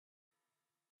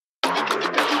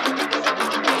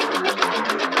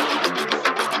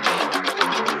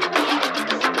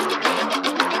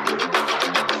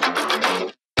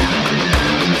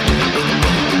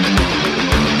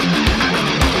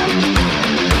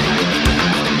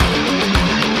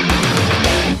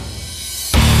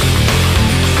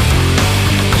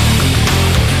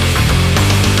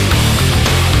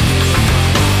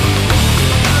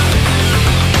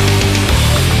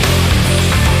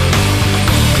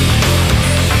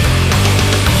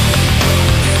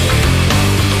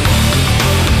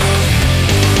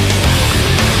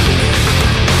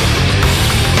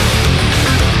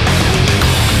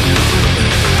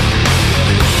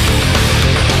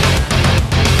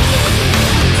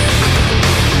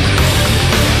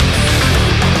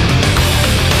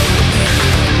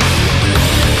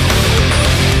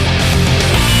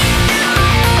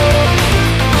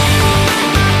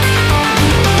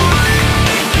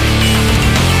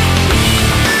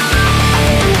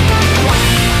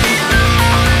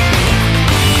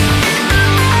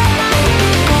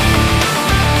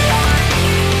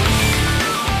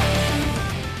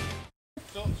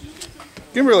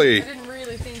Kimberley. I didn't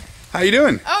really think. How you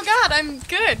doing? Oh God, I'm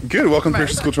good. Good. Welcome to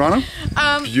Christian School Toronto.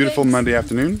 Beautiful Thanks. Monday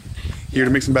afternoon. Here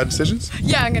to make some bad decisions?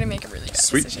 Yeah, I'm gonna make a really bad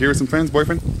Sweet. decision. Here with some friends,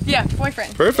 boyfriend? Yeah,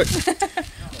 boyfriend. Perfect.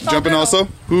 Jumping also.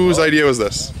 Whose idea was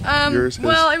this? Yours? His?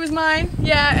 Well, it was mine.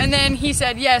 Yeah, and then he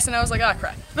said yes, and I was like, oh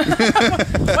crap.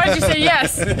 Why did you say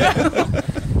yes?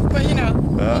 But you know,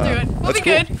 we'll do it. We'll be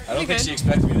cool. good. I don't think she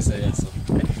expected me to say yes. So.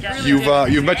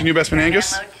 You've met your new best friend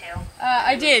Angus?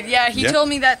 I did, yeah. He told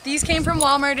me that these came from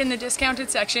Walmart in the discounted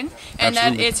section, and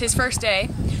Absolutely. that it's his first day.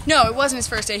 No, it wasn't his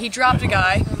first day. He dropped a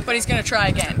guy, but he's gonna try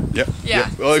again. Yep. Yeah.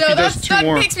 Yep. Well, if so he does two that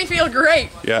more, makes me feel great.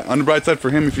 yeah. On the bright side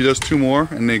for him, if he does 2 more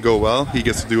and they go well, he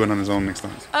gets to do it on his own next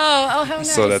time. Oh, how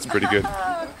nice. So that's pretty good.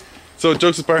 So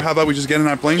jokes apart, how about we just get in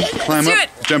our plane, climb Let's up,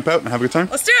 do it. jump out, and have a good time?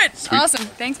 Let's do it. Sweet. Awesome.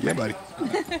 Thanks. Yeah, buddy.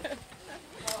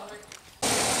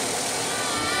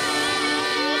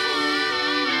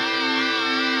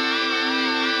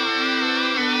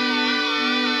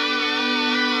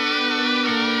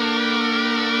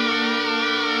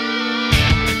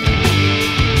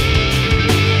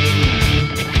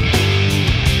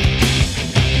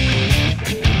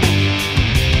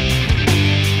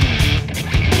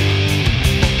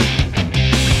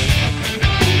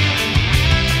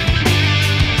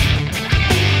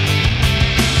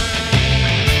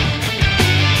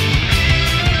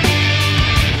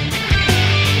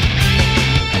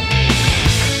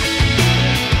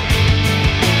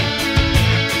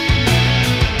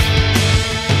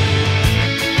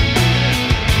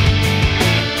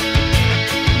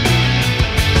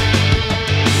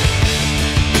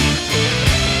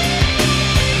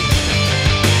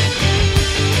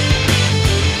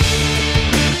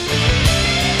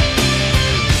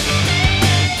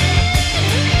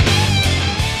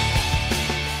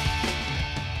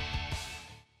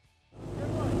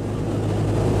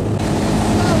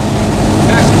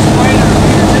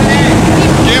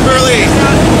 Kimberley,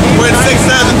 we're at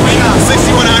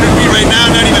 6,100 feet right now,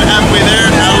 not even halfway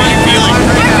there. How are you feeling?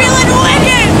 I'm feeling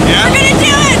wicked! Yeah? We're gonna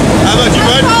do it! How about you,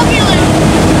 bud? I'm feeling.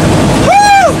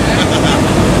 Woo!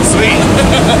 Sweet.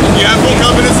 You have full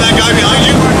confidence in that guy behind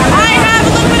you? I have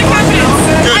a little bit of confidence.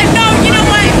 Good. I know, you know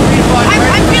what?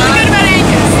 I'm feeling good about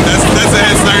Angus. That's a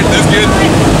head start. That's good.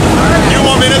 A few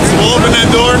more minutes, we'll open that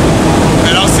door,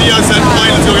 and I'll see you outside the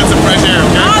plane. Let's go get some fresh air,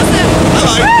 okay? Awesome.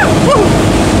 Bye-bye. Woo!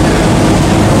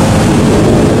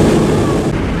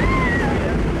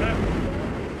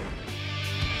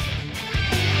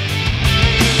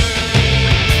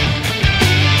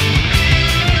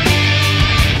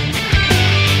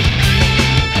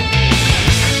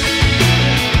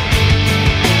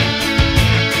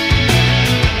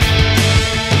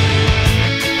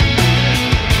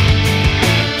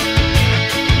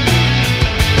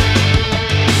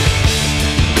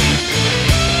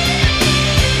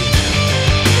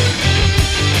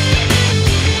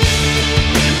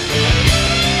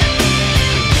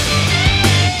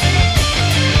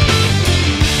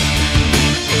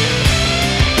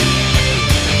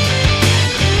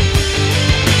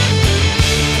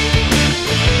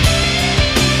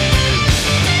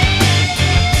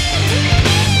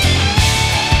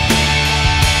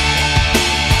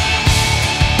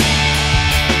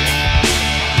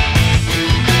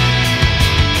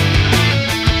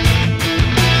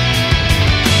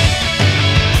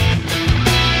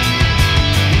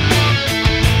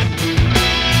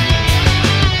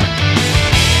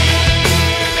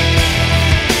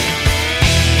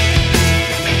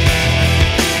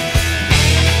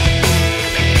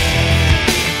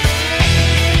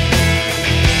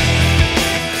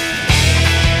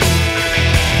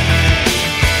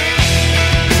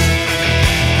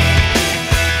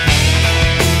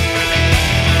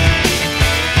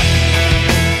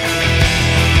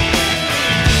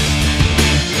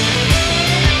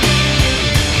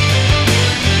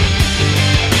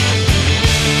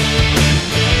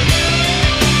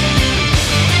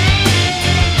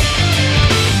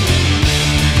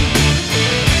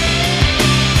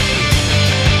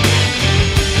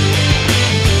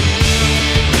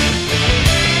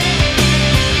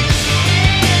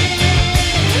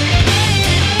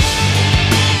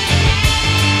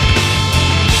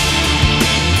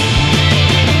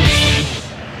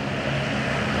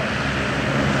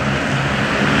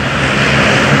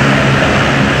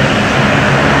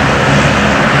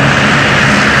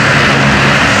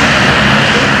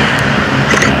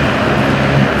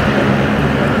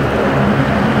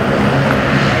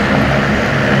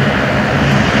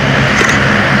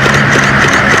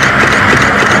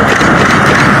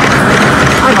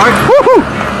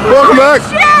 Welcome back.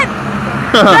 Shit!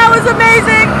 That was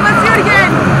amazing! Let's do it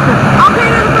again! I'll pay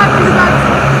you the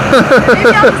 $500.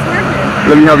 Maybe I'll just work it.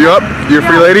 Let me help you up. You're a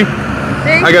free lady.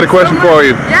 Thank I got a you question so for much.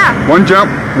 you. Yeah. One jump,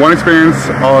 one experience,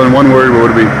 all in one word. What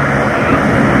would it be?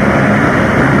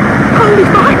 Holy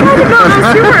fuck, I don't know those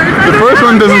 2 words. The first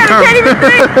one doesn't count. I can't even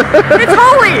think. It's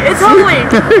holy. It's holy.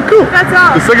 Cool. That's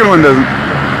all. The second one doesn't.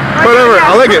 Whatever.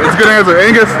 yeah. I like it. It's a good answer.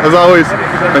 Angus, as always.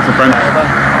 Thanks, my friend.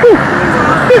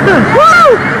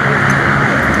 Woo!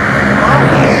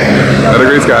 Had a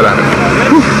great skydive.